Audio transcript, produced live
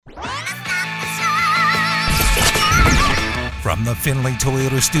From the Finley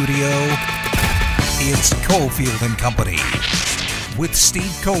Toyota studio, it's Cofield and Company with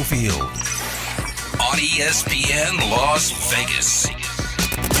Steve Cofield on ESPN Las Vegas.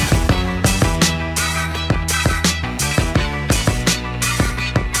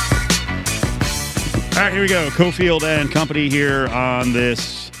 All right, here we go. Cofield and Company here on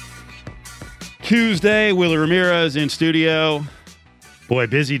this Tuesday. Willie Ramirez in studio. Boy,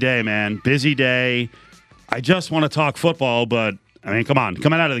 busy day, man. Busy day. I just want to talk football, but, I mean, come on.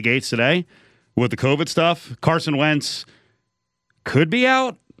 Coming out of the gates today with the COVID stuff, Carson Wentz could be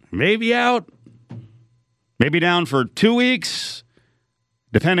out, maybe down for 2 weeks,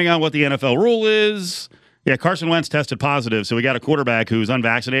 depending on what the NFL rule is. Yeah, Carson Wentz tested positive, so we got a quarterback who's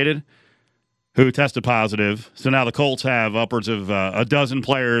unvaccinated who tested positive. So now the Colts have upwards of a dozen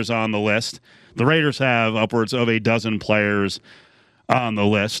players on the list. The Raiders have upwards of a dozen players on the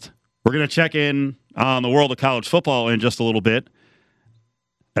list. We're going to check in on the world of college football in just a little bit,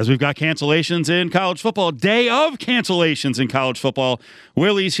 as we've got cancellations in college football. Day of cancellations in college football.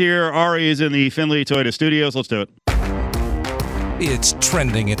 Willie's here. Ari is in the Finley Toyota studios. Let's do it. It's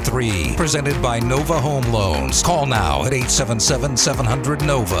Trending at 3, presented by Nova Home Loans. Call now at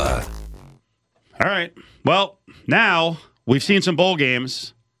 877-700-NOVA. All right. Well, now we've seen some bowl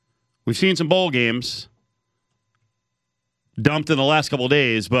games. Dumped in the last couple of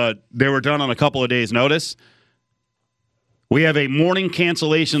days, but they were done on a couple of days' notice. We have a morning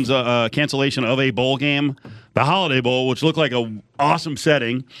cancellation of a bowl game, the Holiday Bowl, which looked like an awesome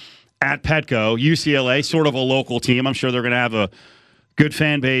setting at Petco. UCLA, sort of a local team. I'm sure they're going to have a good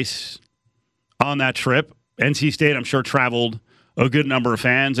fan base on that trip. NC State, I'm sure, traveled a good number of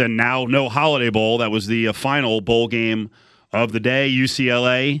fans, and now no Holiday Bowl. That was the final bowl game of the day.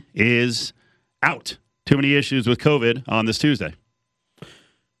 UCLA is out. Too many issues with COVID on this Tuesday.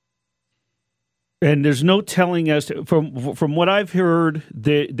 And there's no telling as to, from what I've heard,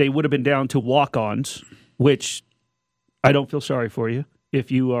 they would have been down to walk-ons, which I don't feel sorry for you if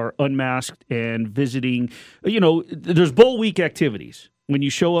you are unmasked and visiting. You know, there's bowl week activities when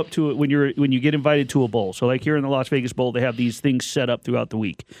you show up to it, when you get invited to a bowl. So like here in the Las Vegas Bowl, they have these things set up throughout the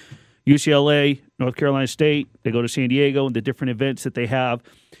week. UCLA, North Carolina State, they go to San Diego and the different events that they have.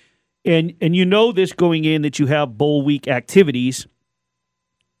 And you know this going in that you have bowl week activities.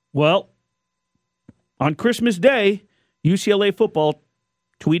 Well, on Christmas Day, UCLA football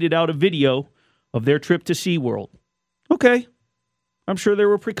tweeted out a video of their trip to SeaWorld. Okay, I'm sure there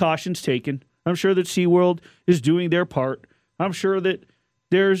were precautions taken. I'm sure that SeaWorld is doing their part. I'm sure that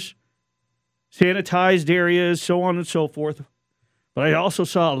there's sanitized areas, so on and so forth. But I also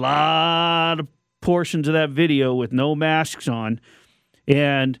saw a lot of portions of that video with no masks on.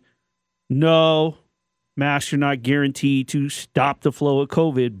 And no, masks are not guaranteed to stop the flow of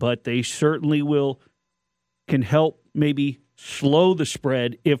COVID, but they certainly can help maybe slow the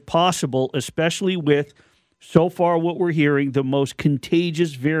spread if possible, especially with, so far what we're hearing, the most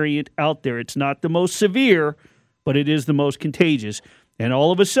contagious variant out there. It's not the most severe, but it is the most contagious. And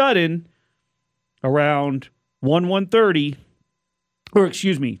all of a sudden, around 1:30, or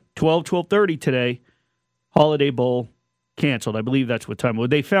excuse me, 12:30 today, Holiday Bowl canceled. I believe that's what time it was.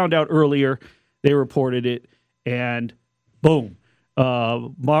 They found out earlier. They reported it, and boom.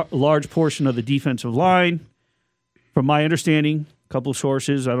 Large portion of the defensive line, from my understanding, a couple of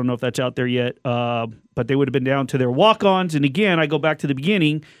sources, I don't know if that's out there yet, but they would have been down to their walk-ons. And again, I go back to the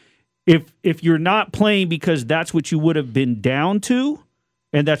beginning. If you're not playing because that's what you would have been down to,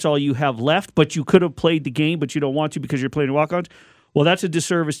 and that's all you have left, but you could have played the game, but you don't want to because you're playing walk-ons, well, that's a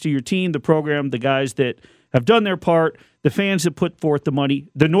disservice to your team, the program, the guys that have done their part, the fans that put forth the money,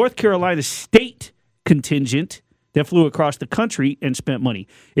 the North Carolina State contingent that flew across the country and spent money.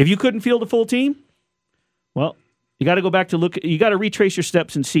 If you couldn't field a full team, well, you got to go back to look. You got to retrace your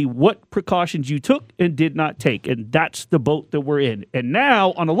steps and see what precautions you took and did not take, and that's the boat that we're in. And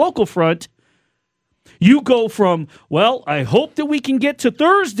now, on a local front, you go from, well, I hope that we can get to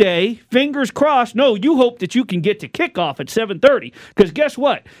Thursday, fingers crossed. No, you hope that you can get to kickoff at 7:30. Because guess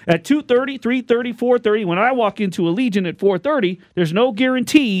what? At 2:30, 3:30, 4:30, when I walk into Allegiant at 4:30, there's no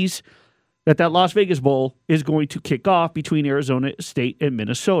guarantees that Las Vegas Bowl is going to kick off between Arizona State and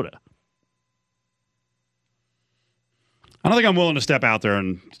Minnesota. I don't think I'm willing to step out there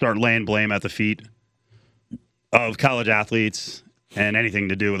and start laying blame at the feet of college athletes and anything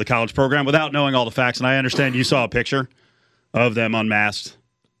to do with the college program without knowing all the facts. And I understand you saw a picture of them unmasked.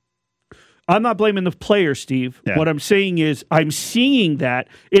 I'm not blaming the players, Steve. Yeah. What I'm saying is I'm seeing that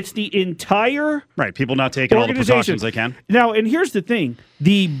it's the entire right, people not taking all the precautions they can. Now, and here's the thing.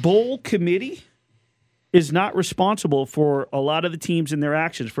 The bowl committee is not responsible for a lot of the teams and their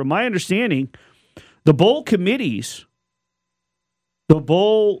actions. From my understanding, the bowl committees The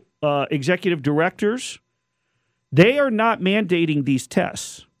bowl executive directors, they are not mandating these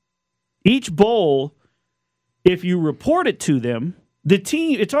tests. Each bowl, if you report it to them,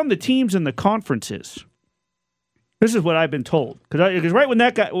 it's on the teams and the conferences. This is what I've been told. Because right when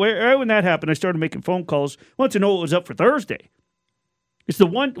that happened, I started making phone calls. I wanted to know what was up for Thursday. It's the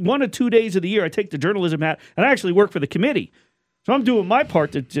one or 2 days of the year I take the journalism hat, and I actually work for the committee. So I'm doing my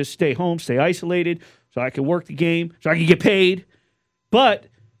part to just stay home, stay isolated, so I can work the game, so I can get paid. But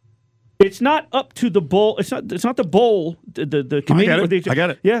it's not up to the bowl. It's not the bowl. The committee. I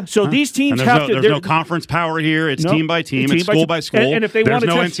get it. Yeah. So these teams have to. There's no conference power here. It's team by team. It's school by school. And if they there's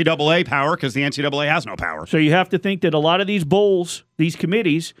no test, NCAA power because the NCAA has no power. So you have to think that a lot of these bowls, these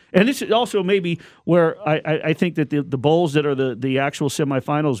committees, and this is also maybe where I think that the bowls that are the actual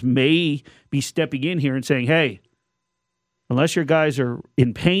semifinals may be stepping in here and saying, hey, unless your guys are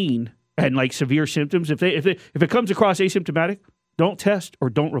in pain and like severe symptoms, if it comes across asymptomatic, don't test or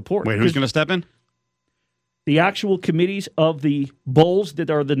don't report. Wait, who's going to step in? The actual committees of the bowls that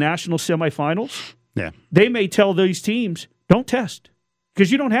are the national semifinals, they may tell these teams, don't test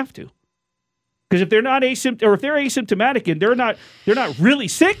because you don't have to. Because if they're not asymptomatic and they're not really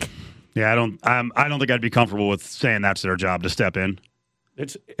sick. Yeah, I don't think I'd be comfortable with saying that's their job to step in.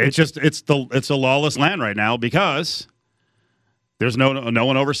 It's a lawless land right now because there's no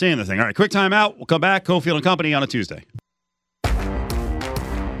one overseeing the thing. All right, quick timeout. We'll come back. Cofield and Company on a Tuesday.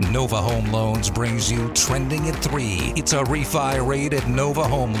 Nova Home Loans brings you Trending at 3. It's a refi rate at Nova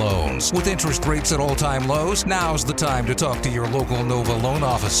Home Loans. With interest rates at all-time lows, now's the time to talk to your local Nova loan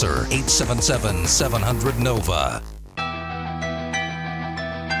officer. 877-700-NOVA.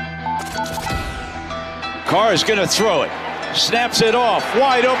 Carr is going to throw it. Snaps it off.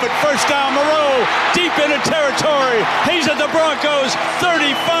 Wide open. First down, Moreau. Deep into territory. He's at the Broncos'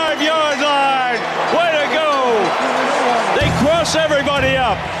 35-yard line. Way to go. They cross everybody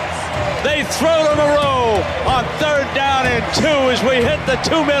up. They throw to Moreau on 3rd down and 2 as we hit the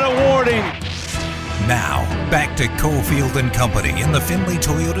 2-minute warning. Now, back to Cofield and Company in the Findlay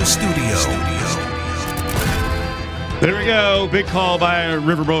Toyota studio. There we go. Big call by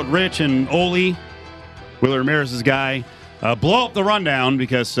Riverboat Rich and Ole, Wheeler Ramirez's guy. Blow up the rundown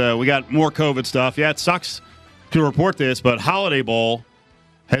because we got more COVID stuff. Yeah, it sucks to report this, but Holiday Bowl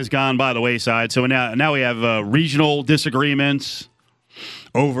has gone by the wayside. So now we have regional disagreements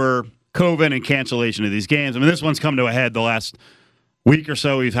over COVID and cancellation of these games. I mean, this one's come to a head the last week or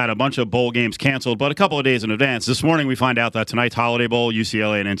so. We've had a bunch of bowl games canceled, but a couple of days in advance. This morning we find out that tonight's Holiday Bowl,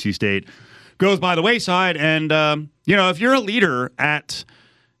 UCLA and NC State, goes by the wayside. And, if you're a leader at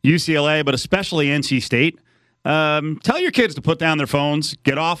UCLA, but especially NC State, tell your kids to put down their phones,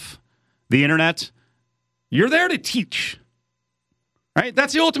 get off the internet. You're there to teach, right?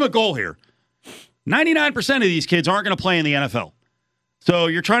 That's the ultimate goal here. 99% of these kids aren't going to play in the NFL. So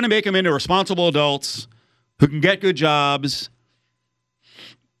you're trying to make them into responsible adults who can get good jobs.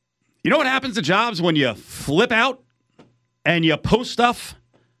 You know what happens to jobs when you flip out and you post stuff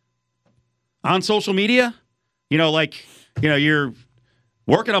on social media? You're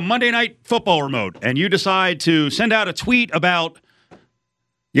working a Monday Night Football remote and you decide to send out a tweet about,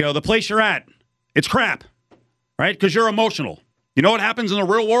 the place you're at. It's crap, right? Because you're emotional. You know what happens in the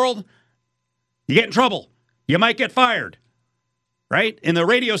real world? You get in trouble. You might get fired, right? In the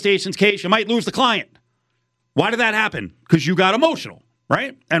radio station's case, you might lose the client. Why did that happen? Because you got emotional,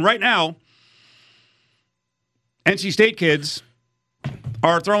 right? And right now, NC State kids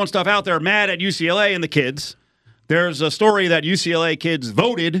are throwing stuff out there mad at UCLA and the kids. There's a story that UCLA kids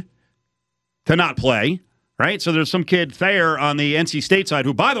voted to not play, right? So there's some kid, Thayer, on the NC State side,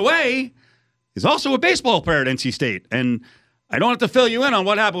 who, by the way, is also a baseball player at NC State. And I don't have to fill you in on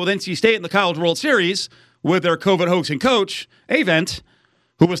what happened with NC State in the College World Series with their COVID hoaxing coach, Avent,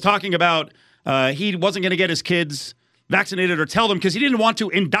 who was talking about he wasn't going to get his kids vaccinated or tell them because he didn't want to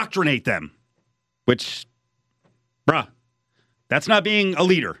indoctrinate them, which, that's not being a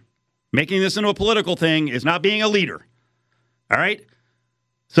leader. Making this into a political thing is not being a leader. All right?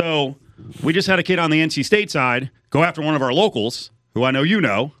 So we just had a kid on the NC State side go after one of our locals, who I know you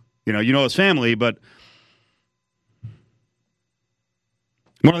know his family, but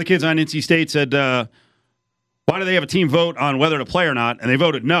one of the kids on NC State said, why do they have a team vote on whether to play or not? And they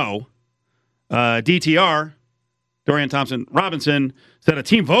voted no. DTR, Dorian Thompson-Robinson, said a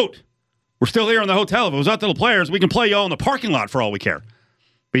team vote. We're still here in the hotel. If it was up to the players, we can play y'all in the parking lot for all we care.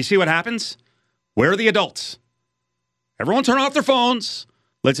 But you see what happens? Where are the adults? Everyone turn off their phones.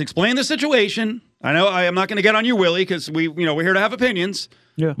 Let's explain the situation. I know I am not going to get on you, Willie, because we're here to have opinions.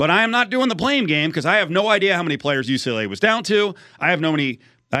 Yeah. But I am not doing the blame game because I have no idea how many players UCLA was down to. I have no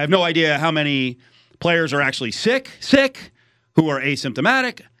idea how many players are actually sick. who are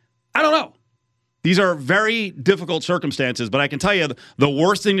asymptomatic. I don't know. These are very difficult circumstances, but I can tell you the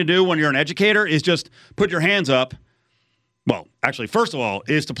worst thing to do when you're an educator is just put your hands up. Well, actually, first of all,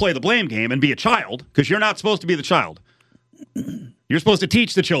 is to play the blame game and be a child, because you're not supposed to be the child. You're supposed to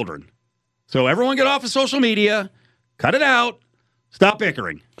teach the children. So everyone get off of social media, cut it out, stop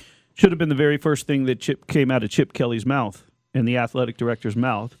bickering. Should have been the very first thing that came out of Chip Kelly's mouth and the athletic director's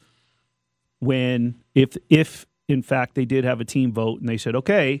mouth when, if in fact they did have a team vote and they said,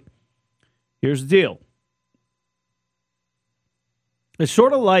 okay, here's the deal. It's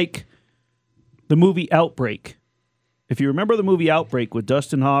sort of like the movie Outbreak. If you remember the movie Outbreak with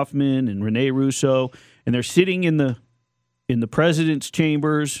Dustin Hoffman and Rene Russo, and they're sitting in the president's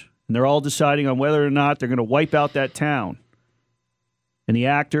chambers, and they're all deciding on whether or not they're going to wipe out that town. And the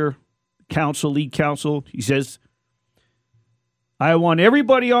actor, lead counsel, he says, I want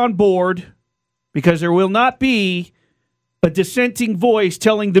everybody on board because there will not be a dissenting voice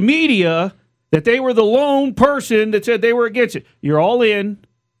telling the media that they were the lone person that said they were against it. You're all in,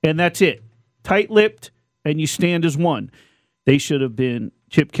 and that's it. Tight-lipped, and you stand as one. They should have been,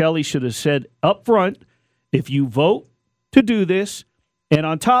 Chip Kelly should have said up front, if you vote to do this, and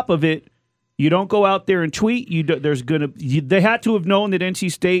on top of it, you don't go out there and tweet. They had to have known that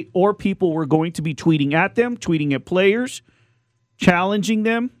NC State or people were going to be tweeting at them, tweeting at players, challenging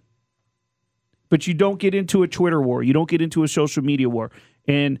them. But you don't get into a Twitter war. You don't get into a social media war.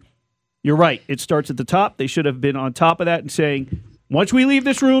 And you're right. It starts at the top. They should have been on top of that and saying, once we leave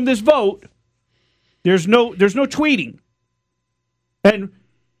this room, this vote, there's no tweeting. And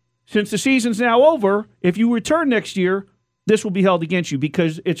since the season's now over, if you return next year, this will be held against you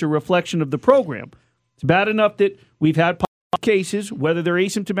because it's a reflection of the program. It's bad enough that we've had cases, whether they're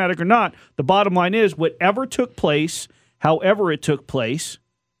asymptomatic or not. The bottom line is whatever took place, however it took place,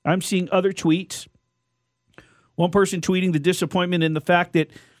 I'm seeing other tweets. One person tweeting the disappointment in the fact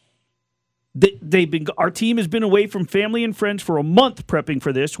that our team has been away from family and friends for a month prepping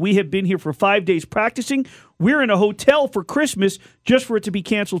for this. We have been here for 5 days practicing. We're in a hotel for Christmas just for it to be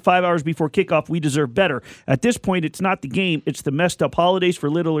canceled 5 hours before kickoff. We deserve better. At this point, it's not the game. It's the messed up holidays for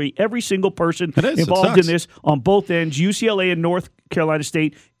literally every single person involved in this on both ends, UCLA and North Carolina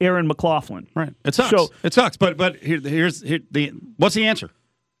State, Aaron McLaughlin. Right. It sucks. It sucks. But here's what's the answer?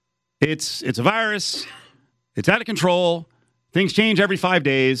 It's a virus. It's out of control. Things change every 5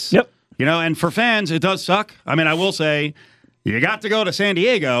 days. Yep. And for fans, it does suck. I mean, I will say, you got to go to San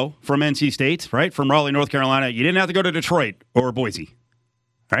Diego from NC State, right? From Raleigh, North Carolina. You didn't have to go to Detroit or Boise,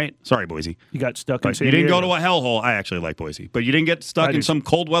 right? Sorry, Boise. You got stuck in San Diego. You didn't go to a hellhole. I actually like Boise. But you didn't get stuck in some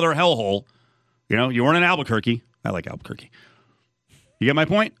cold weather hellhole. You weren't in Albuquerque. I like Albuquerque. You get my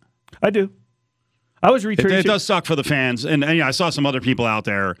point? I do. I was retracing. It does suck for the fans, and I saw some other people out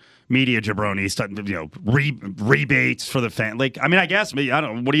there, media jabronis, rebates for the fan. I guess, I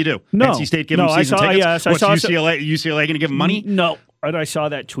don't know. What do you do? No, NC State give them season tickets. Yes, What's UCLA going to give them money? No, and I saw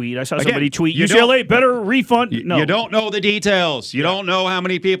that tweet. I saw somebody tweet UCLA better refund. No, you don't know the details. You don't know how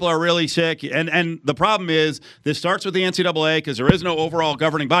many people are really sick, and the problem is this starts with the NCAA because there is no overall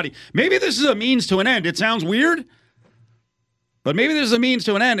governing body. Maybe this is a means to an end. It sounds weird. But maybe there's a means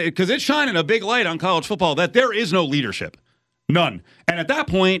to an end because it's shining a big light on college football that there is no leadership. None. And at that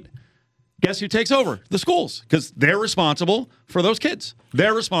point, guess who takes over? The schools, because they're responsible for those kids.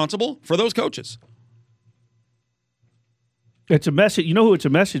 They're responsible for those coaches. It's a message. You know who it's a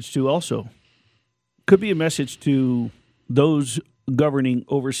message to also? Could be a message to those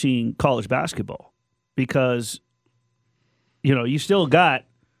overseeing college basketball because, you still got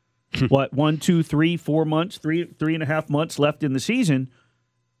 1, 2, 3, 4 months, 3.5 months left in the season.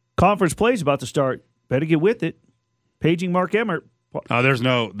 Conference play is about to start. Better get with it. Paging Mark Emmert. I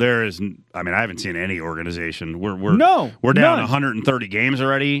haven't seen any organization. We're down none. 130 games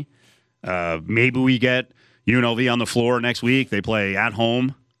already. Maybe we get UNLV on the floor next week. They play at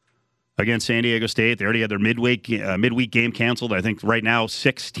home against San Diego State. They already had their midweek game canceled. I think right now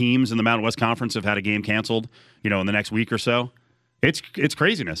 6 teams in the Mountain West Conference have had a game canceled, in the next week or so. It's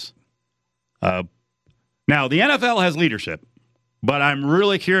craziness. Now, the NFL has leadership, but I'm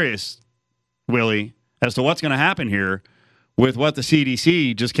really curious, Willie, as to what's going to happen here with what the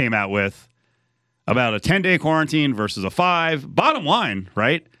CDC just came out with about a 10-day quarantine versus a 5. Bottom line,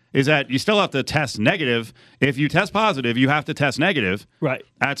 right, is that you still have to test negative. If you test positive, you have to test negative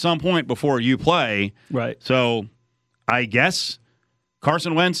at some point before you play. Right. So I guess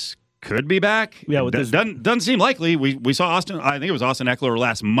Carson Wentz could be back. Yeah, doesn't seem likely. We saw Austin. I think it was Austin Eckler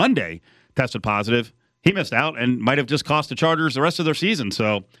last Monday tested positive. He missed out and might have just cost the Chargers the rest of their season.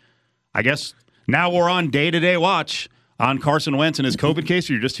 So I guess now we're on day-to-day watch on Carson Wentz and his COVID case.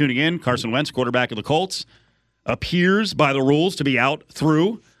 If you're just tuning in, Carson Wentz, quarterback of the Colts. appears by the rules to be out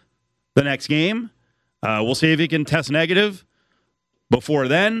through the next game. We'll see if he can test negative before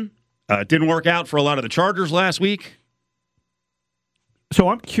then. It didn't work out for a lot of the Chargers last week. So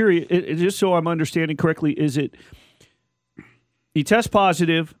I'm curious, just so I'm understanding correctly, is it you test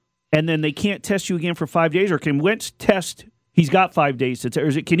positive and then they can't test you again for 5 days, or can Wentz test? He's got 5 days to, or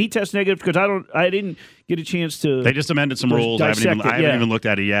is it? Can he test negative? Because I didn't get a chance to. They just amended some rules. I haven't even looked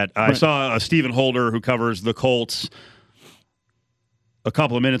at it yet. I saw Stephen Holder, who covers the Colts, a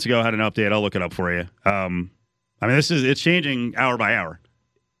couple of minutes ago had an update. I'll look it up for you. I mean, it's changing hour by hour.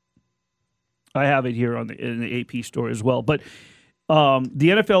 I have it here in the AP story as well, but. The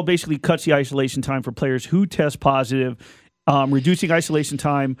NFL basically cuts the isolation time for players who test positive, reducing isolation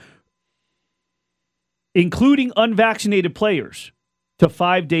time, including unvaccinated players, to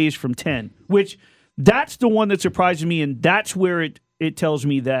 5 days from 10, which that's the one that surprises me, and that's where it tells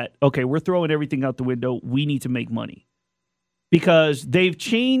me that, okay, we're throwing everything out the window. We need to make money. Because they've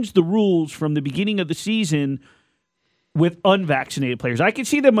changed the rules from the beginning of the season with unvaccinated players. I can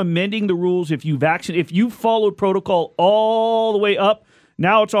see them amending the rules if you followed protocol all the way up.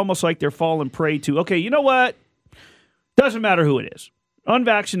 Now it's almost like they're falling prey to, okay, you know what? Doesn't matter who it is,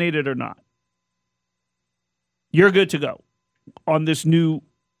 unvaccinated or not. You're good to go on this new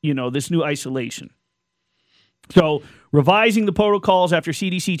isolation. So revising the protocols after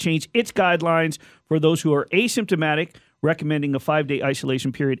CDC changed its guidelines for those who are asymptomatic, recommending a 5-day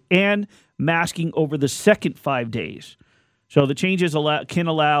isolation period and masking over the second 5 days. So the changes can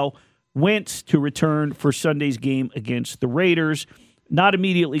allow Wentz to return for Sunday's game against the Raiders. Not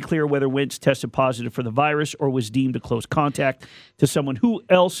immediately clear whether Wentz tested positive for the virus or was deemed a close contact to someone who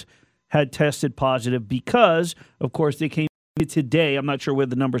else had tested positive because, of course, they came in today. I'm not sure where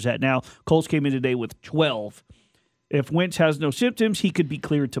the number's at now. Colts came in today with 12. If Wentz has no symptoms, he could be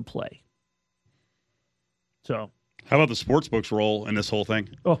cleared to play. So, how about the sportsbook's role in this whole thing?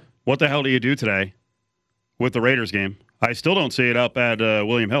 Oh. What the hell do you do today with the Raiders game? I still don't see it up at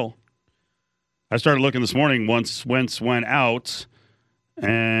William Hill. I started looking this morning once Wentz went out,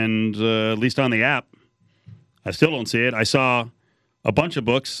 and at least on the app, I still don't see it. I saw a bunch of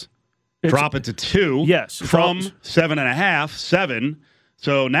books drop it to 2 from 7.5, 7.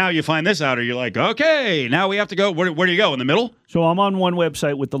 So now you find this out, or you're like, okay, now we have to go. Where do you go? In the middle? So I'm on one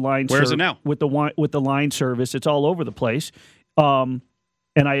website with the line. Where's it now? With the line service, it's all over the place.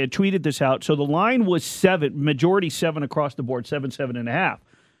 And I had tweeted this out. So the line was 7, majority 7 across the board, 7.5.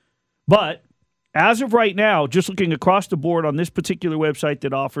 But as of right now, just looking across the board on this particular website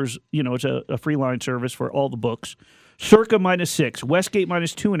that offers, it's a free line service for all the books. Circa -6, Westgate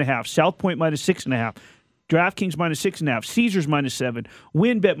 -2.5, South Point -6.5. DraftKings -6.5, Caesars -7,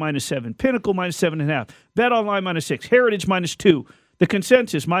 WynnBET -7, Pinnacle -7.5, BetOnline -6, Heritage -2, the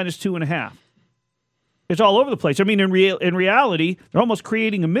Consensus -2.5. It's all over the place. I mean, in reality, they're almost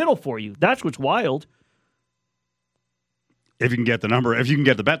creating a middle for you. That's what's wild. If you can get the number, if you can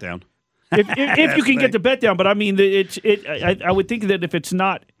get the bet down. If you can get the bet down, but I mean, I would think that if it's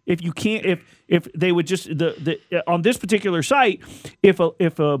not, if you can't, if they would just on this particular site, if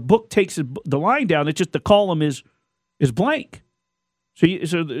a book takes the line down, it's just the column is blank. So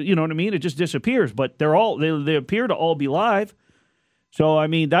you know what I mean? It just disappears. But they appear to all be live. So I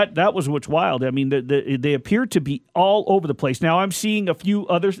mean that was what's wild. I mean they appear to be all over the place. Now I'm seeing a few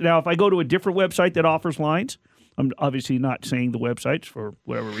others. Now if I go to a different website that offers lines. I'm obviously not saying the websites for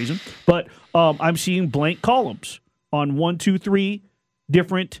whatever reason, but I'm seeing blank columns on 1, 2, 3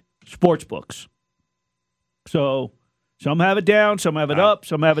 different sports books. So some have it down, some have it up,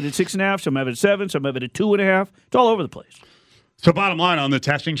 some have it at 6.5, some have it at 7, some have it at 2.5. It's all over the place. So bottom line on the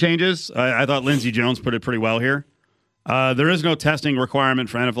testing changes, I thought Lindsey Jones put it pretty well here. There is no testing requirement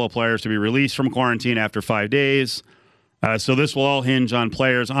for NFL players to be released from quarantine after 5 days. So this will all hinge on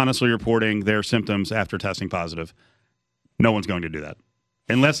players honestly reporting their symptoms after testing positive. No one's going to do that.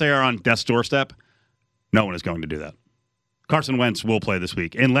 Unless they are on death's doorstep, no one is going to do that. Carson Wentz will play this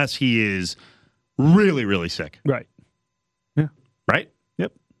week unless he is really, really sick. Right. Yeah. Right?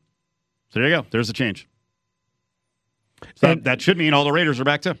 Yep. So there you go. There's the change. So that should mean all the Raiders are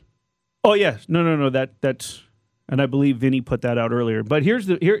back too. Oh, yeah. No. That's... And I believe Vinny put that out earlier. But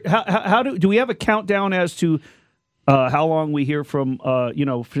how do we have a countdown as to how long we hear from,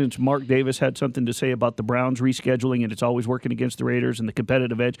 since Mark Davis had something to say about the Browns rescheduling and it's always working against the Raiders and the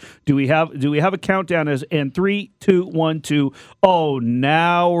competitive edge. Do we have a countdown as, and 3, 2, 1, 2, oh,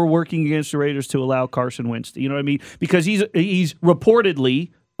 now we're working against the Raiders to allow Carson Wentz, you know what I mean? Because he's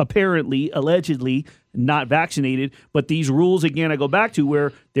reportedly, apparently, allegedly, not vaccinated. But these rules, again, I go back to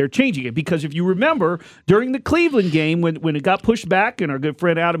where they're changing it. Because if you remember, during the Cleveland game, when it got pushed back and our good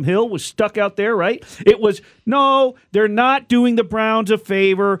friend Adam Hill was stuck out there, right? It was, no, they're not doing the Browns a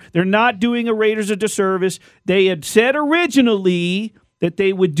favor. They're not doing the Raiders a disservice. They had said originally that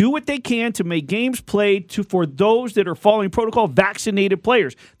they would do what they can to make games played for those that are following protocol, vaccinated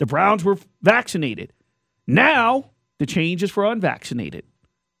players. The Browns were vaccinated. Now, the change is for unvaccinated.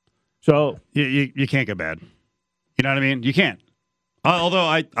 So you can't get bad. You know what I mean? You can't. Although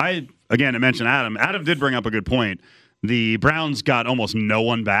I mentioned Adam. Adam did bring up a good point. The Browns got almost no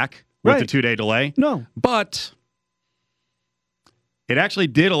one back with the 2-day delay. No. But it actually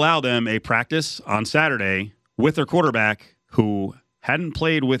did allow them a practice on Saturday with their quarterback who hadn't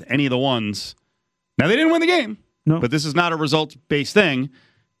played with any of the ones. Now, they didn't win the game, but this is not a results-based thing.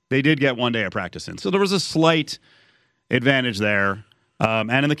 They did get 1 day of practice in. So there was a slight advantage there.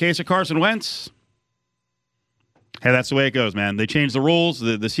 And in the case of Carson Wentz, hey, that's the way it goes, man. They changed the rules.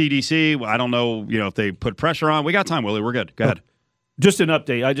 The CDC, I don't know, if they put pressure on. We got time, Willie. We're good. Go ahead. Just an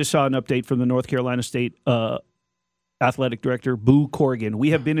update. I just saw an update from the North Carolina State Athletic Director, Boo Corrigan. We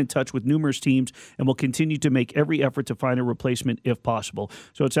have been in touch with numerous teams and will continue to make every effort to find a replacement if possible.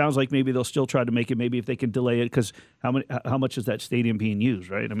 So it sounds like maybe they'll still try to make it, maybe if they can delay it, because how much is that stadium being used,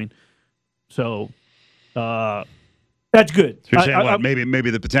 right? I mean, so that's good. So you're saying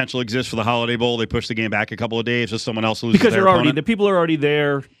maybe the potential exists for the Holiday Bowl. They push the game back a couple of days just someone else loses because their opponent? the people are already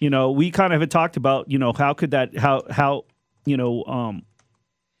there. We kind of had talked about, how could that,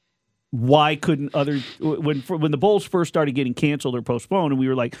 why couldn't when the bowls first started getting canceled or postponed, and we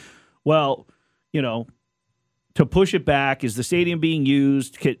were like, well, to push it back, is the stadium being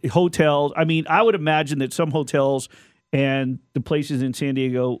used? Hotels. I mean, I would imagine that some hotels and the places in San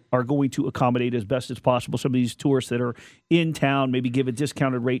Diego are going to accommodate as best as possible some of these tourists that are in town, maybe give a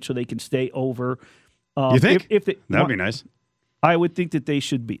discounted rate so they can stay over. You think? If that would be nice. I would think that they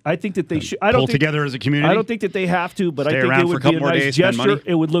should be. I think that they should. Pull together as a community? I don't think that they have to, but Stay I think around it would for a be a couple more nice days, spend gesture. money?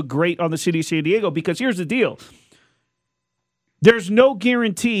 It would look great on the city of San Diego, because here's the deal. There's no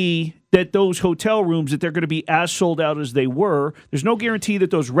guarantee that those hotel rooms, that they're going to be as sold out as they were. There's no guarantee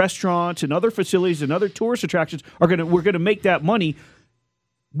that those restaurants and other facilities and other tourist attractions we're going to make that money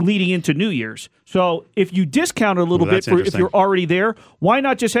leading into New Year's. So if you discount it a little bit if you're already there, why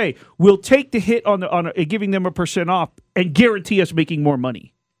not just, hey, we'll take the hit on giving them a % off and guarantee us making more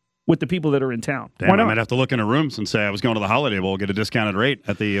money with the people that are in town? Damn, why not? I might have to look into rooms and say I was going to the Holiday Bowl, get a discounted rate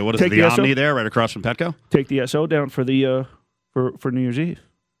at the Omni there, right across from Petco. Take the SO down for the for New Year's Eve.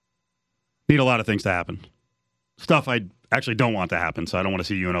 Need a lot of things to happen. Stuff I actually don't want to happen, so I don't want to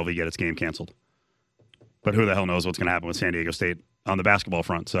see UNLV get its game canceled. But who the hell knows what's going to happen with San Diego State on the basketball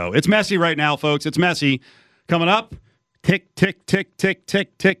front. So it's messy right now, folks. It's messy. Coming up, tick, tick, tick, tick,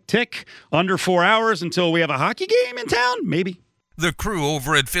 tick, tick, tick. Under 4 hours until we have a hockey game in town? Maybe. The crew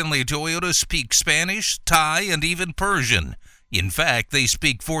over at Finley Toyota speak Spanish, Thai, and even Persian. In fact, they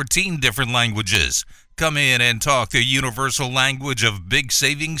speak 14 different languages. Come in and talk the universal language of big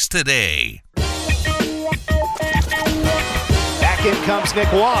savings today. Back in comes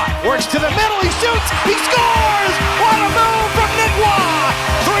Nick Waugh. Works to the middle. He shoots. He scores. What a move from Nick Waugh.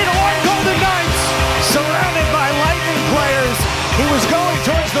 3-1 Golden Knights. Surrounded by Lightning players. He was going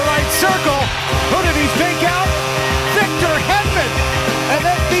towards the right circle. Who did he fake out? Victor Hedman. And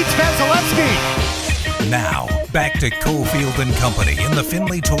then beats Vasilevsky. Now, back to Cofield and Company in the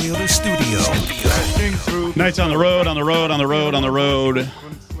Finley Toyota studio. Nights on the road, on the road, on the road, on the road.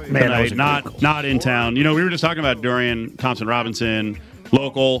 Man, tonight, not in town. We were just talking about Dorian Thompson-Robinson,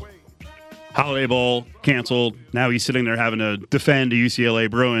 local, Holiday Bowl, canceled. Now he's sitting there having to defend the UCLA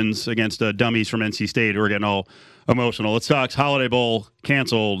Bruins against dummies from NC State who are getting all emotional. It sucks. Holiday Bowl,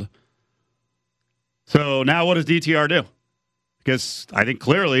 canceled. So now what does DTR do? Because I think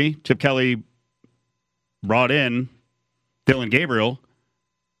clearly Chip Kelly brought in Dylan Gabriel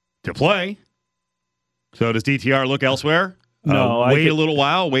to play. So does DTR look elsewhere? No, wait a little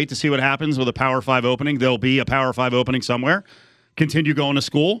while. Wait to see what happens with a Power 5 opening. There'll be a Power 5 opening somewhere. Continue going to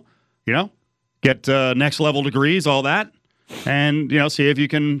school, get next level degrees, all that, and, see if you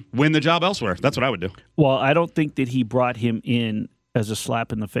can win the job elsewhere. That's what I would do. Well, I don't think that he brought him in as a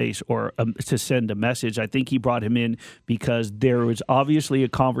slap in the face or to send a message. I think he brought him in because there was obviously a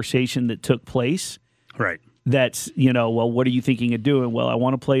conversation that took place. Right. That's, well, what are you thinking of doing? Well, I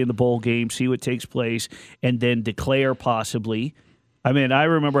want to play in the bowl game, see what takes place, and then declare possibly. I mean, I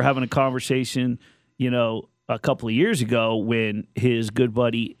remember having a conversation, a couple of years ago when his good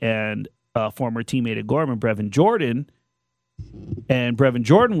buddy and former teammate at Gorman, Brevin Jordan,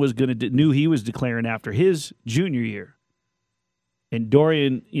 was knew he was declaring after his junior year. And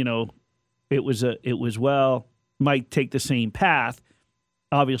Dorian, it was might take the same path.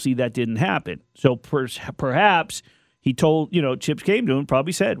 Obviously, that didn't happen. So perhaps he told, Chips came to him,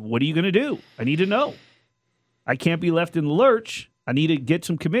 probably said, "What are you going to do? I need to know. I can't be left in the lurch. I need to get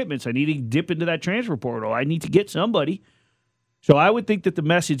some commitments. I need to dip into that transfer portal. I need to get somebody." So I would think that the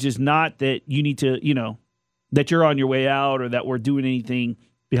message is not that you need to, that you're on your way out or that we're doing anything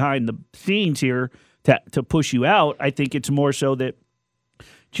behind the scenes here to push you out. I think it's more so that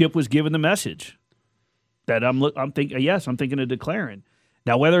Chip was given the message that I'm thinking of declaring.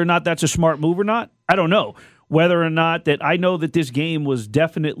 Now, whether or not that's a smart move or not, I don't know. Whether or not that I know that this game was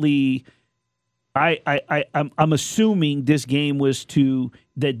definitely, I'm assuming this game was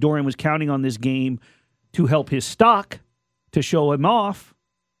that Dorian was counting on this game to help his stock, to show him off.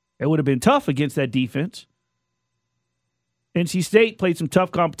 It would have been tough against that defense. NC State played some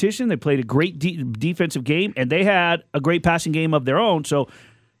tough competition. They played a great defensive game, and they had a great passing game of their own. So,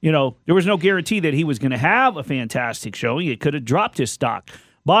 there was no guarantee that he was going to have a fantastic showing. It could have dropped his stock.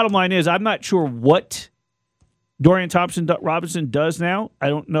 Bottom line is, I'm not sure what Dorian Thompson-Robinson does now. I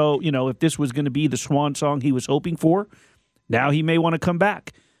don't know, if this was going to be the swan song he was hoping for. Now he may want to come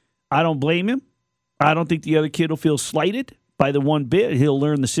back. I don't blame him. I don't think the other kid will feel slighted by the one bit. He'll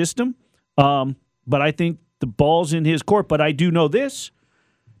learn the system. But I think the ball's in his court. But I do know this.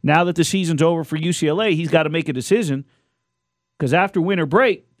 Now that the season's over for UCLA, he's got to make a decision. Because after winter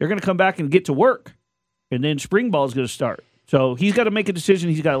break, they're going to come back and get to work. And then spring ball is going to start. So he's got to make a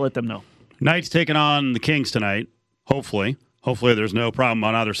decision. He's got to let them know. Knights taking on the Kings tonight, hopefully. Hopefully there's no problem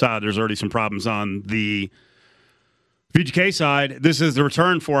on either side. There's already some problems on the VGK side. This is the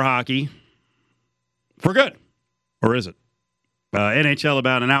return for hockey for good. Or is it? NHL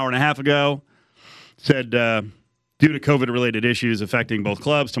about an hour and a half ago said due to COVID-related issues affecting both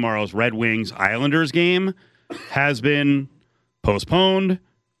clubs, tomorrow's Red Wings-Islanders game has been postponed.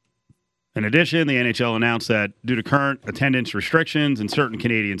 In addition, the NHL announced that due to current attendance restrictions in certain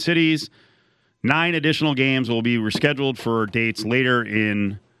Canadian cities, 9 additional games will be rescheduled for dates later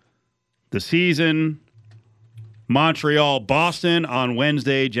in the season. Montreal-Boston on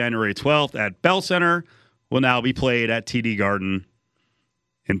Wednesday, January 12th at Bell Center will now be played at TD Garden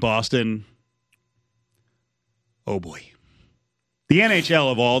in Boston. Oh, boy. The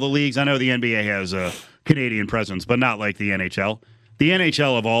NHL of all the leagues, I know the NBA has a Canadian presence, but not like the NHL. The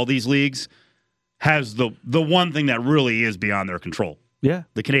NHL of all these leagues has the one thing that really is beyond their control. Yeah.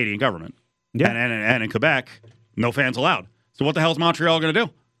 The Canadian government. Yeah. And in Quebec, no fans allowed. So what the hell is Montreal going to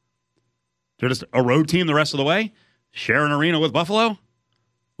do? They're just a road team the rest of the way? Share an arena with Buffalo?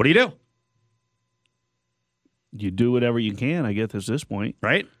 What do? You do whatever you can, I guess, at this point.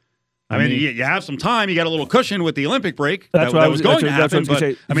 Right? I mean, you have some time. You got a little cushion with the Olympic break. That was going to happen.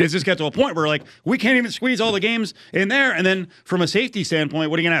 But, does this get to a point where, we can't even squeeze all the games in there? And then from a safety standpoint,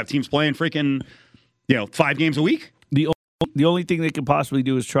 what are you going to have? Teams playing freaking, 5 games a week? The only thing they could possibly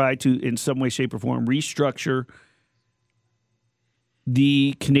do is try to, in some way, shape, or form, restructure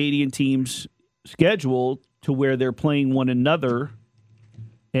the Canadian team's schedule to where they're playing one another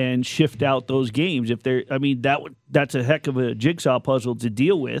and shift out those games. That's a heck of a jigsaw puzzle to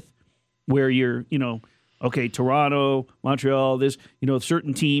deal with. Where you're, Toronto, Montreal,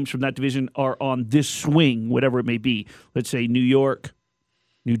 certain teams from that division are on this swing, whatever it may be. Let's say New York,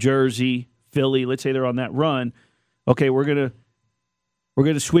 New Jersey, Philly. Let's say they're on that run. Okay, we're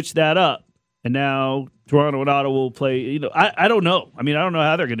gonna switch that up, and now Toronto and Ottawa will play. I don't know. I don't know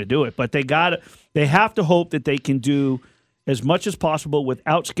how they're gonna do it, but they have to hope that they can do as much as possible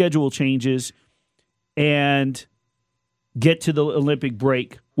without schedule changes and get to the Olympic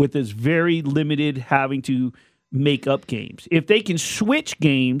break with this very limited having to make up games. If they can switch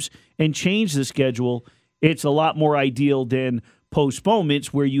games and change the schedule, it's a lot more ideal than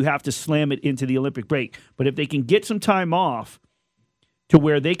postponements where you have to slam it into the Olympic break. But if they can get some time off to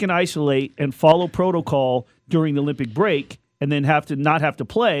where they can isolate and follow protocol during the Olympic break and then not have to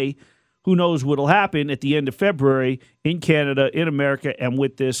play, who knows what will happen at the end of February in Canada, in America, and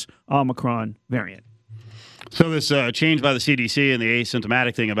with this Omicron variant. So this change by the CDC and the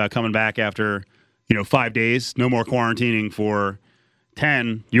asymptomatic thing about coming back after, 5 days, no more quarantining for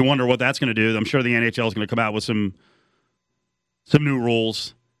 10, you wonder what that's going to do. I'm sure the NHL is going to come out with some new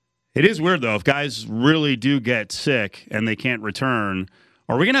rules. It is weird, though. If guys really do get sick and they can't return,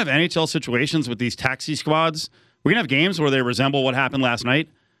 are we going to have NHL situations with these taxi squads? We're going to have games where they resemble what happened last night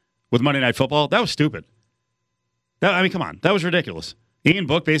with Monday Night Football? That was stupid. Come on. That was ridiculous. Ian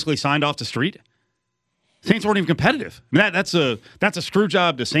Book basically signed off the street. Saints weren't even competitive. That's a screw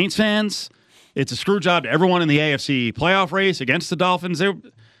job to Saints fans. It's a screw job to everyone in the AFC playoff race against the Dolphins.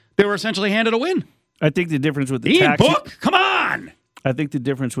 They were essentially handed a win. I think the difference with the Ian Book, come on! I think the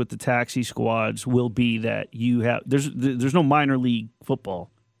difference with the taxi squads will be that you have there's no minor league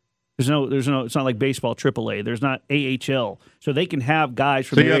football. There's no. It's not like baseball AAA. There's not AHL, so they can have guys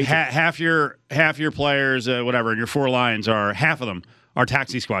from. So you have half your players, whatever, and your 4 lines are half of them are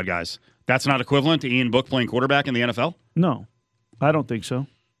taxi squad guys. That's not equivalent to Ian Book playing quarterback in the NFL. No, I don't think so.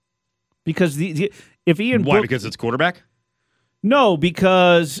 Because if Ian why? Book, Because it's quarterback. No,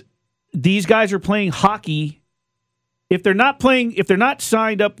 because these guys are playing hockey. If they're not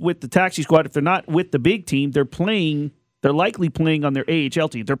signed up with the taxi squad, if they're not with the big team, they're playing. They're likely playing on their AHL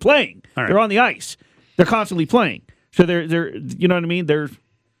team. They're playing. Right. They're on the ice. They're constantly playing. So they're you know what I mean? They're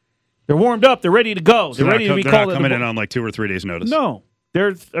warmed up. They're ready to go. So they're ready to be they're called. Not coming in on like 2 or 3 days notice. No,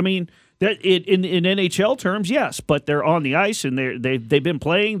 in NHL terms, yes, but they're on the ice and they've been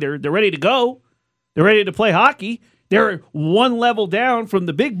playing. They're ready to go. They're ready to play hockey. They're one level down from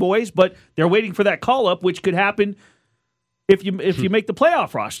the big boys, but they're waiting for that call up, which could happen if you make the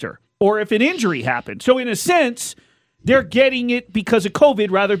playoff roster or if an injury happens. So in a sense, they're getting it because of COVID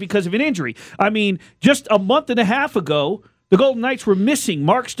rather because of an injury. I mean, just a month and a half ago, the Golden Knights were missing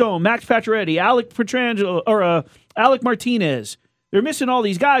Mark Stone, Max Pacioretty, Alec Martinez. They're missing all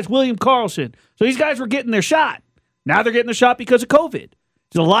these guys, William Karlsson. So these guys were getting their shot. Now they're getting the shot because of COVID.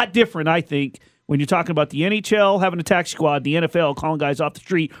 It's a lot different, I think, when you're talking about the NHL having a taxi squad, the NFL calling guys off the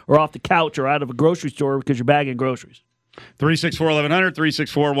street or off the couch or out of a grocery store because you're bagging groceries. 364-1100,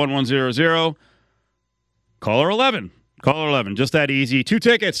 364-1100. Caller 11. Caller 11. Just that easy. 2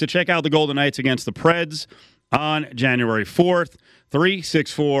 tickets to check out the Golden Knights against the Preds on January 4th.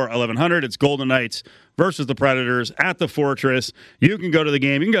 364-1100. It's Golden Knights versus the Predators at the Fortress. You can go to the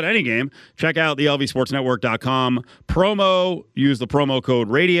game. You can go to any game. Check out the LVSportsNetwork.com promo. Use the promo code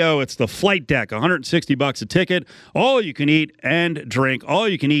radio. It's the flight deck. $160 a ticket. All you can eat and drink. All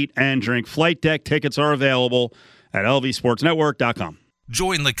you can eat and drink. Flight deck tickets are available at LVSportsNetwork.com.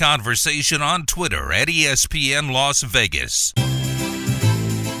 Join the conversation on Twitter at ESPN Las Vegas.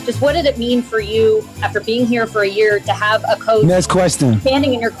 Just what did it mean for you after being here for a year to have a coach Next question.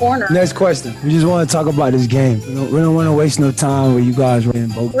 standing in your corner? Next question. We just want to talk about this game. We don't want to waste no time with you guys.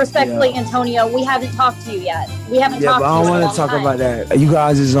 Respectfully, Antonio, we haven't talked to you yet. We haven't talked to you in a long time. But I don't want to talk about that. You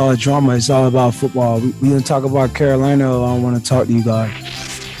guys is all drama. It's all about football. We didn't talk about Carolina. I don't want to talk to you guys.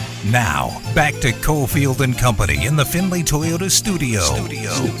 Now, back to Cofield and Company in the Findlay Toyota studio.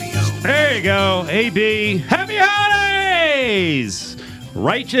 There you go, AB. Happy holidays!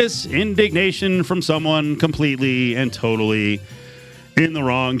 Righteous indignation from someone completely and totally in the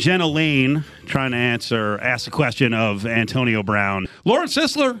wrong. Jenna Lane trying to ask a question of Antonio Brown. Lauren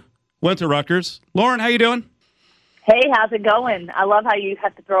Sisler went to Rutgers. Lauren, how you doing? Hey, how's it going? I love how you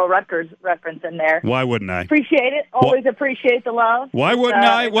have to throw a Rutgers reference in there. Why wouldn't I? Appreciate it. Always appreciate the love. Why wouldn't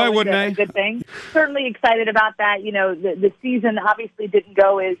I? Why wouldn't I? A good thing. Certainly excited about that. You know, the season obviously didn't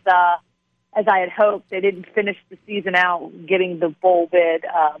go as I had hoped. They didn't finish the season out getting the bowl bid.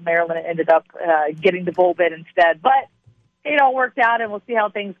 Maryland ended up getting the bowl bid instead. But it all worked out, and we'll see how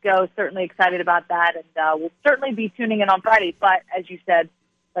things go. Certainly excited about that, and we'll certainly be tuning in on Friday. But as you said,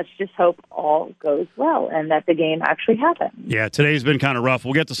 let's just hope all goes well and that the game actually happens. Yeah, today's been kind of rough.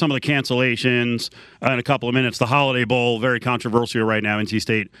 We'll get to some of the cancellations in a couple of minutes. The Holiday Bowl, very controversial right now. NC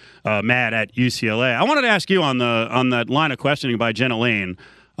State mad at UCLA. I wanted to ask you on that line of questioning by Jenna Lane.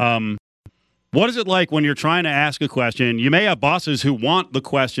 What is it like when you're trying to ask a question? You may have bosses who want the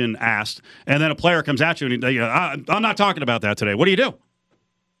question asked, and then a player comes at you and I'm not talking about that today. What do you do?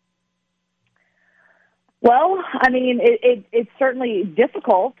 Well, I mean, it's certainly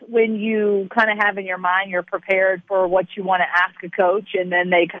difficult when you kind of have in your mind you're prepared for what you want to ask a coach, and then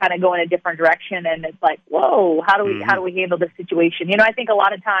they kind of go in a different direction, and it's like, whoa, how do we handle this situation? You know, I think a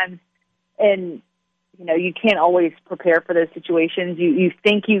lot of times, and you know, you can't always prepare for those situations. You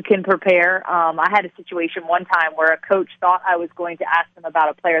think you can prepare. I had a situation one time where a coach thought I was going to ask him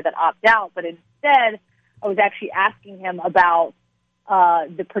about a player that opted out, but instead I was actually asking him about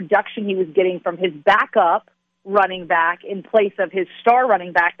the production he was getting from his backup running back in place of his star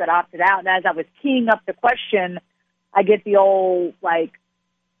running back that opted out. And as I was teeing up the question, I get the old, like,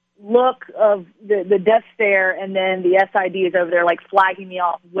 look of the death stare, and then the SID is over there, like, flagging me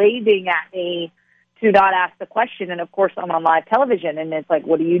off, waving at me to not ask the question. And, of course, I'm on live television, and it's like,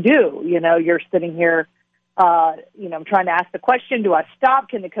 what do? You know, you're sitting here, you know, I'm trying to ask the question. Do I stop?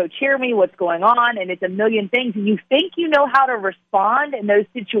 Can the coach hear me? What's going on? And it's a million things. And you think you know how to respond in those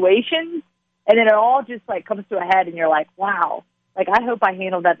situations, and then it all just, like, comes to a head, and you're like, wow. Like, I hope I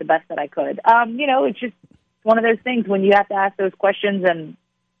handled that the best that I could. You know, it's just one of those things when you have to ask those questions, and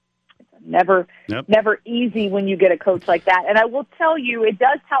it's never easy when you get a coach like that. And I will tell you, it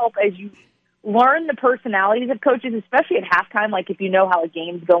does help as you learn the personalities of coaches, especially at halftime. Like if you know how a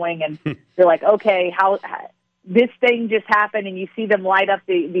game's going and you're like, okay, how this thing just happened, and you see them light up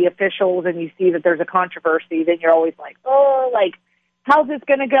the officials and you see that there's a controversy, then you're always like, oh, like, how's this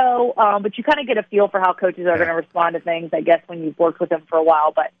going to go? But you kind of get a feel for how coaches are going to respond to things, I guess, when you've worked with them for a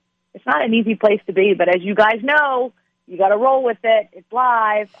while. But it's not an easy place to be. But as you guys know, you got to roll with it. It's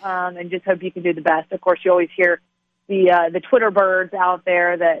live, and just hope you can do the best. Of course, you always hear the Twitter birds out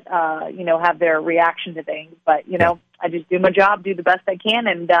there that, have their reaction to things. But, I just do my job, do the best I can,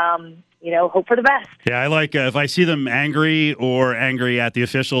 and, hope for the best. Yeah, I like if I see them angry or angry at the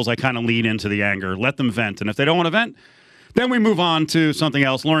officials, I kind of lean into the anger. Let them vent. And if they don't want to vent, then we move on to something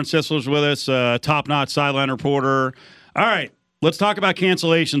else. Lauren Sisler's with us, top-notch sideline reporter. All right, let's talk about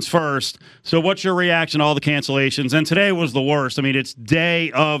cancellations first. So what's your reaction to all the cancellations? And today was the worst. I mean, it's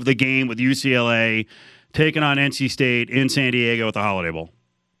day of the game with UCLA taking on NC State in San Diego at the Holiday Bowl.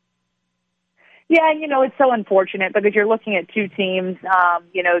 Yeah, it's so unfortunate because you're looking at two teams,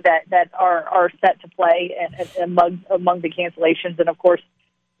 that are set to play among the cancellations. And, of course,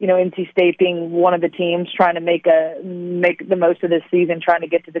 NC State being one of the teams trying to make the most of this season, trying to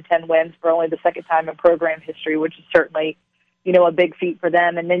get to the 10 wins for only the second time in program history, which is certainly, a big feat for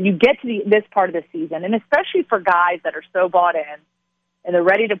them. And then you get to this part of the season, and especially for guys that are so bought in and they're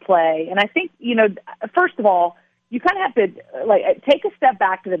ready to play. And I think, first of all, you kind of have to take a step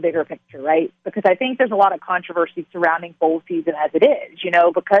back to the bigger picture, right? Because I think there's a lot of controversy surrounding bowl season as it is,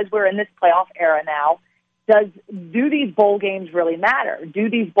 because we're in this playoff era now. Do these bowl games really matter? Do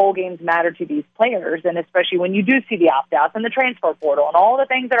these bowl games matter to these players? And especially when you do see the opt-outs and the transfer portal and all the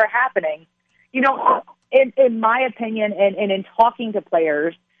things that are happening, in my opinion, and in talking to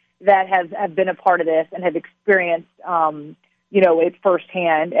players that have been a part of this and have experienced, it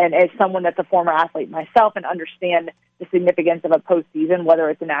firsthand, and as someone that's a former athlete myself and understand the significance of a postseason, whether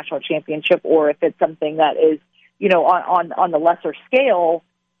it's a national championship or if it's something that is, on the lesser scale,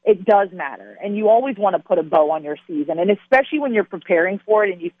 it does matter. And you always want to put a bow on your season, and especially when you're preparing for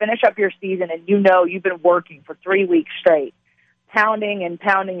it and you finish up your season and you've been working for 3 weeks straight, pounding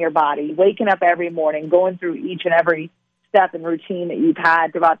your body, waking up every morning, going through each and every step and routine that you've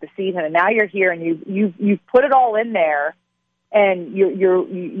had throughout the season, and now you're here and you've put it all in there. And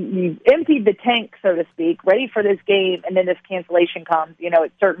you've emptied the tank, so to speak, ready for this game, and then this cancellation comes.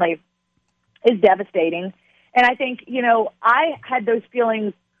 It certainly is devastating. And I think, I had those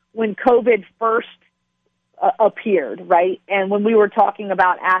feelings when COVID first appeared, right? And when we were talking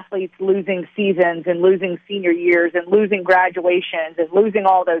about athletes losing seasons and losing senior years and losing graduations and losing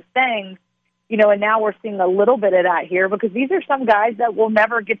all those things, and now we're seeing a little bit of that here because these are some guys that will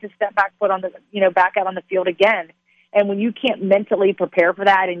never get to step back foot on the, back out on the field again. And when you can't mentally prepare for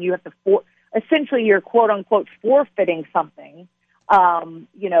that and you have to essentially you're quote-unquote forfeiting something,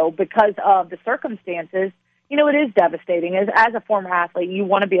 because of the circumstances, it is devastating. As a former athlete, you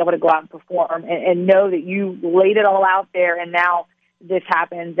want to be able to go out and perform and know that you laid it all out there and now this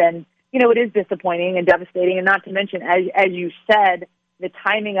happens. And, it is disappointing and devastating. And not to mention, as you said, the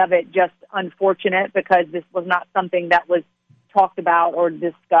timing of it just unfortunate because this was not something that was talked about or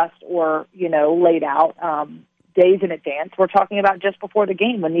discussed or, laid out days in advance. We're talking about just before the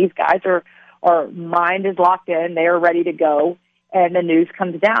game when these guys are mind is locked in, they are ready to go, and the news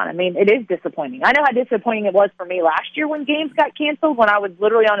comes down. I mean, it is disappointing. I know how disappointing it was for me last year when games got canceled, when I was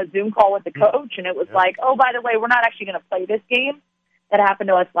literally on a Zoom call with the coach, and it was like, oh, by the way, we're not actually going to play this game. That happened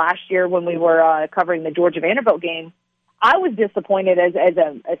to us last year when we were covering the Georgia Vanderbilt game. I was disappointed as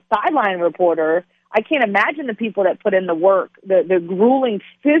a sideline reporter. I can't imagine the people that put in the work, the grueling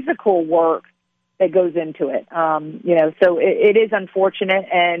physical work that goes into it. So it is unfortunate.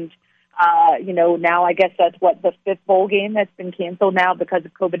 And, now I guess that's the fifth bowl game that's been canceled now because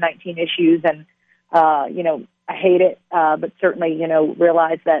of COVID-19 issues. And, I hate it, but certainly,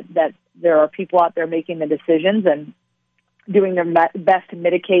 realize that there are people out there making the decisions and doing their best to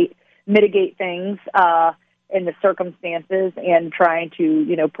mitigate things in the circumstances and trying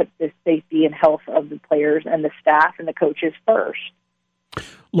to, put the safety and health of the players and the staff and the coaches first.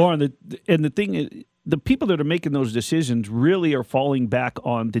 Lauren, the thing is, the people that are making those decisions really are falling back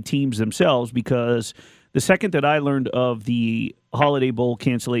on the teams themselves because the second that I learned of the Holiday Bowl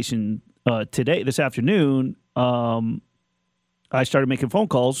cancellation this afternoon, I started making phone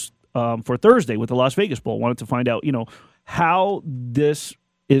calls for Thursday with the Las Vegas Bowl. Wanted to find out, how this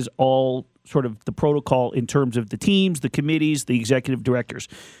is all sort of the protocol in terms of the teams, the committees, the executive directors.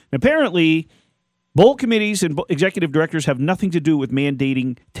 And apparently, bowl committees and executive directors have nothing to do with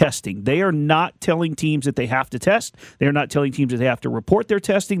mandating testing. They are not telling teams that they have to test. They are not telling teams that they have to report their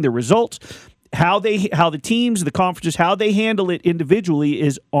testing, their results. how the teams, the conferences, how they handle it individually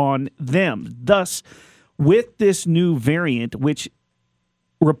is on them. Thus, with this new variant, which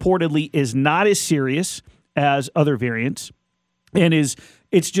reportedly is not as serious as other variants, and it's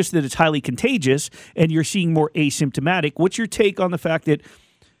just that it's highly contagious, and you're seeing more asymptomatic. What's your take on the fact that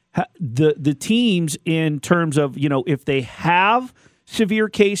the teams, in terms of, if they have severe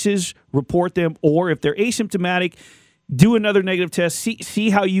cases, report them, or if they're asymptomatic, do another negative test, see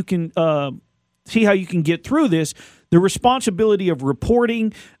how you can get through this. The responsibility of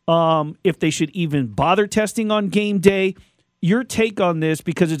reporting, if they should even bother testing on game day. Your take on this,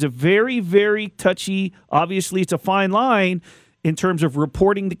 because it's a very, very touchy, obviously it's a fine line in terms of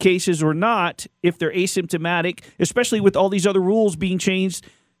reporting the cases or not if they're asymptomatic, especially with all these other rules being changed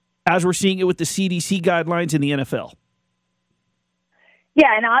as we're seeing it with the CDC guidelines in the NFL.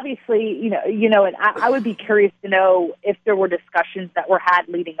 Yeah, and obviously, and I would be curious to know if there were discussions that were had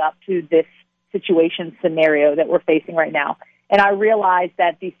leading up to this situation scenario that we're facing right now. And I realized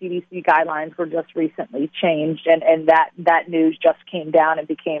that the CDC guidelines were just recently changed, and that news just came down and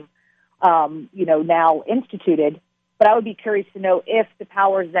became, now instituted. But I would be curious to know if the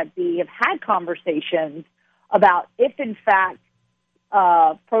powers that be have had conversations about if, in fact,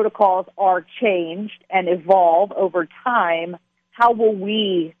 protocols are changed and evolve over time, how will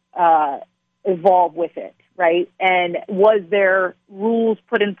we evolve with it, right? And was there rules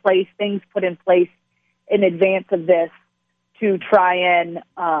put in place, things put in place in advance of this to try and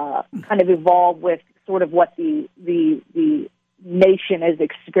kind of evolve with sort of what the nation is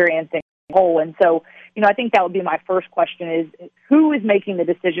experiencing as a whole? And so, I think that would be my first question is, who is making the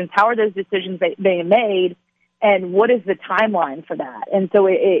decisions? How are those decisions being made? And what is the timeline for that? And so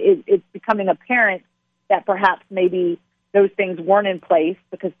it's becoming apparent that perhaps maybe those things weren't in place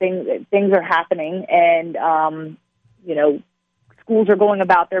because things are happening, and schools are going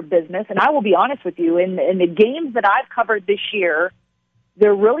about their business. And I will be honest with you, in the games that I've covered this year,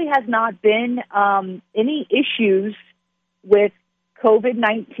 there really has not been any issues with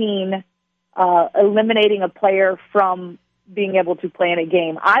COVID-19 eliminating a player from being able to play in a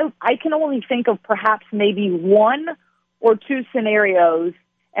game. I can only think of perhaps maybe one or two scenarios,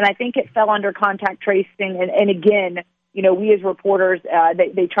 and I think it fell under contact tracing. And again, we as reporters,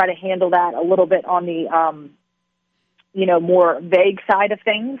 they try to handle that a little bit on the, more vague side of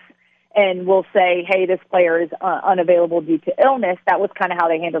things. And we'll say, hey, this player is unavailable due to illness. That was kind of how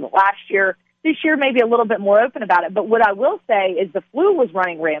they handled it last year. This year, maybe a little bit more open about it. But what I will say is the flu was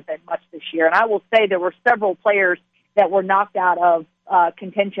running rampant much this year. And I will say there were several players that were knocked out of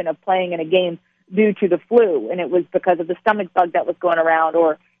contention of playing in a game due to the flu. And it was because of the stomach bug that was going around,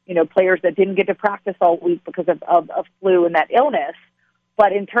 or players that didn't get to practice all week because of flu and that illness.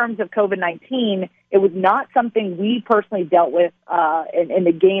 But in terms of COVID-19, it was not something we personally dealt with in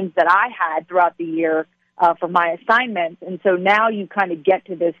the games that I had throughout the year for my assignments. And so now you kind of get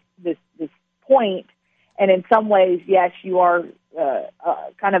to this point, and in some ways, yes, you are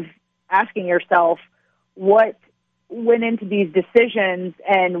kind of asking yourself what went into these decisions,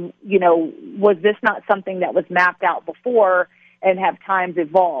 and, was this not something that was mapped out before and have times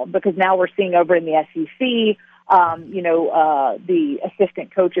evolved? Because now we're seeing over in the SEC, the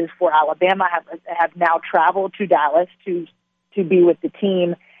assistant coaches for Alabama have now traveled to Dallas to be with the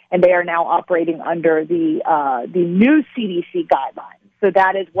team, and they are now operating under the new CDC guidelines. So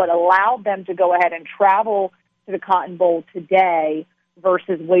that is what allowed them to go ahead and travel to the Cotton Bowl today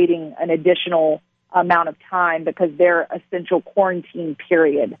versus waiting an additional amount of time because their essential quarantine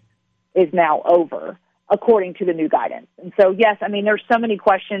period is now over, according to the new guidance. And so, yes, there's so many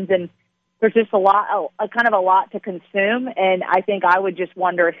questions, and there's just a lot to consume. And I think I would just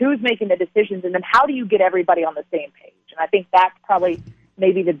wonder who's making the decisions, and then how do you get everybody on the same page? And I think that's probably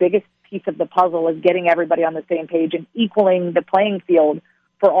maybe the biggest piece of the puzzle, is getting everybody on the same page and equaling the playing field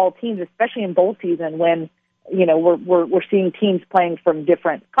for all teams, especially in bowl season when, we're seeing teams playing from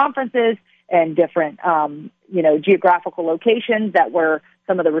different conferences and different, geographical locations where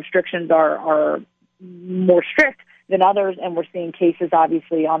some of the restrictions are more strict than others. And we're seeing cases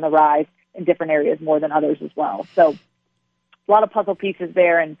obviously on the rise in different areas more than others as well. So a lot of puzzle pieces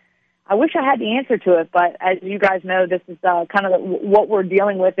there. And I wish I had the answer to it, but as you guys know, this is kind of what we're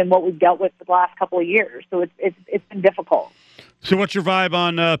dealing with and what we've dealt with the last couple of years. So it's been difficult. So what's your vibe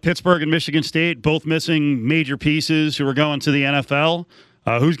on Pittsburgh and Michigan State, both missing major pieces who are going to the NFL?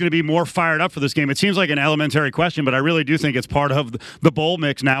 Who's going to be more fired up for this game? It seems like an elementary question, but I really do think it's part of the bowl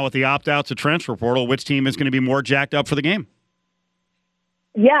mix now with the opt-outs to transfer portal. Which team is going to be more jacked up for the game?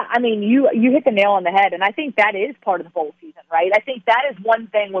 Yeah, you hit the nail on the head, and I think that is part of the bowl season, right? I think that is one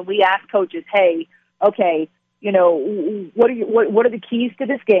thing when we ask coaches, hey, okay, what are the keys to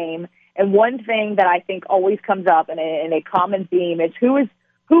this game? And one thing that I think always comes up in a common theme is who is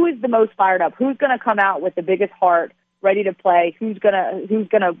the most fired up? Who's going to come out with the biggest heart, ready to play? Who's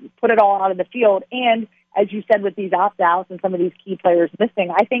gonna put it all out in the field? And as you said, with these opt-outs and some of these key players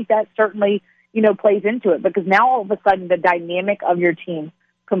missing, I think that certainly, plays into it, because now all of a sudden the dynamic of your team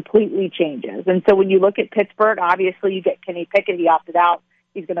completely changes. And so when you look at Pittsburgh, obviously you get Kenny Pickett. He opted out.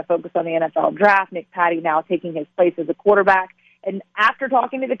 He's going to focus on the NFL draft. Nick Patty now taking his place as a quarterback. And after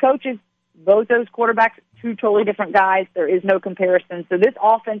talking to the coaches, both those quarterbacks, two totally different guys. There is no comparison. So this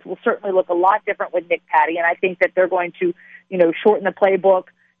offense will certainly look a lot different with Nick Patty, and I think that they're going to, shorten the playbook,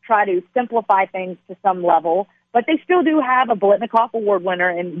 try to simplify things to some level. But they still do have a Biletnikoff Award winner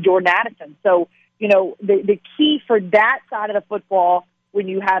in Jordan Addison. So, the key for that side of the football, when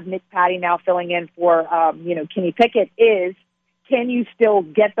you have Nick Patty now filling in for, Kenny Pickett, is can you still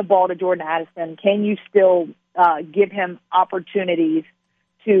get the ball to Jordan Addison? Can you still give him opportunities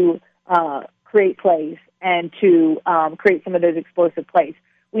to create plays and to create some of those explosive plays?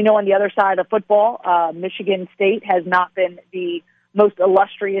 We know on the other side of the football, Michigan State has not been the most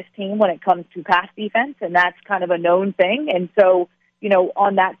illustrious team when it comes to pass defense, and that's kind of a known thing. And so,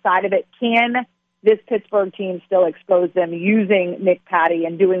 on that side of it, can this Pittsburgh team still expose them using Nick Patty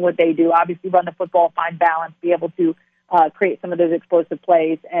and doing what they do? Obviously run the football, find balance, be able to create some of those explosive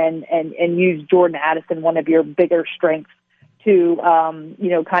plays and use Jordan Addison, one of your bigger strengths, to,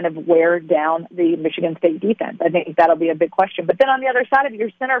 kind of wear down the Michigan State defense. I think that'll be a big question. But then on the other side of it,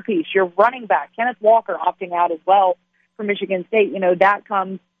 your centerpiece, your running back, Kenneth Walker, opting out as well for Michigan State. That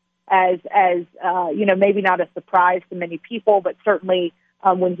comes as maybe not a surprise to many people, but certainly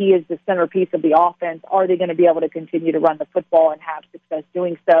when he is the centerpiece of the offense, are they going to be able to continue to run the football and have success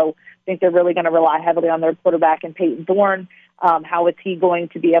doing so? I think they're really going to rely heavily on their quarterback and Peyton Thorne. How is he going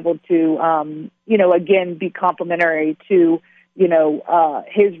to be able to, again, be complementary to,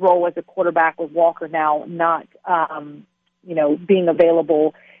 his role as a quarterback with Walker now not, being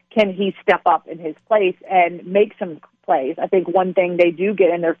available? Can he step up in his place and make some plays? I think one thing they do get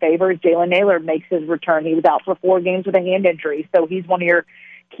in their favor is Jalen Naylor makes his return. He was out for 4 games with a hand injury, so he's one of your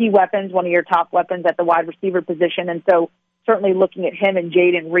key weapons, one of your top weapons at the wide receiver position. And so certainly looking at him and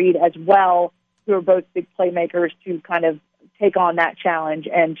Jaden Reed as well, who are both big playmakers, to kind of take on that challenge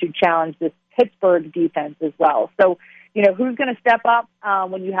and to challenge this Pittsburgh defense as well. So, who's going to step up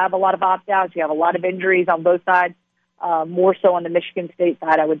when you have a lot of opt-outs, you have a lot of injuries on both sides, more so on the Michigan State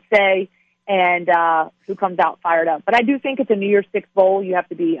side, I would say, and who comes out fired up. But I do think it's a New Year's Six bowl. You have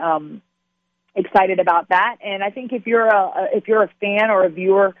to be excited about that. And I think if you're a fan or a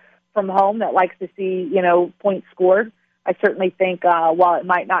viewer from home that likes to see, points scored, I certainly think while it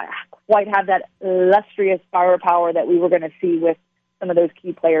might not quite have that illustrious firepower that we were going to see with some of those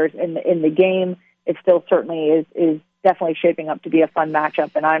key players in the game, it still certainly is definitely shaping up to be a fun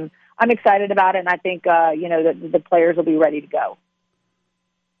matchup. And I'm excited about it, and I think that the players will be ready to go.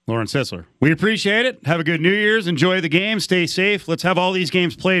 Lauren Sisler, we appreciate it. Have a good New Year's. Enjoy the game. Stay safe. Let's have all these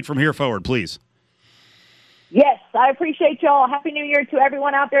games played from here forward, please. Yes, I appreciate y'all. Happy New Year to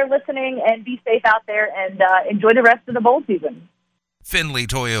everyone out there listening, and be safe out there, and enjoy the rest of the bowl season. Findlay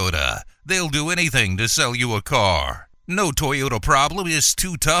Toyota. They'll do anything to sell you a car. No Toyota problem is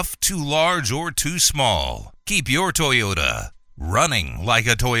too tough, too large, or too small. Keep your Toyota running like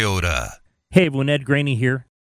a Toyota. Hey everyone, Ed Graney here.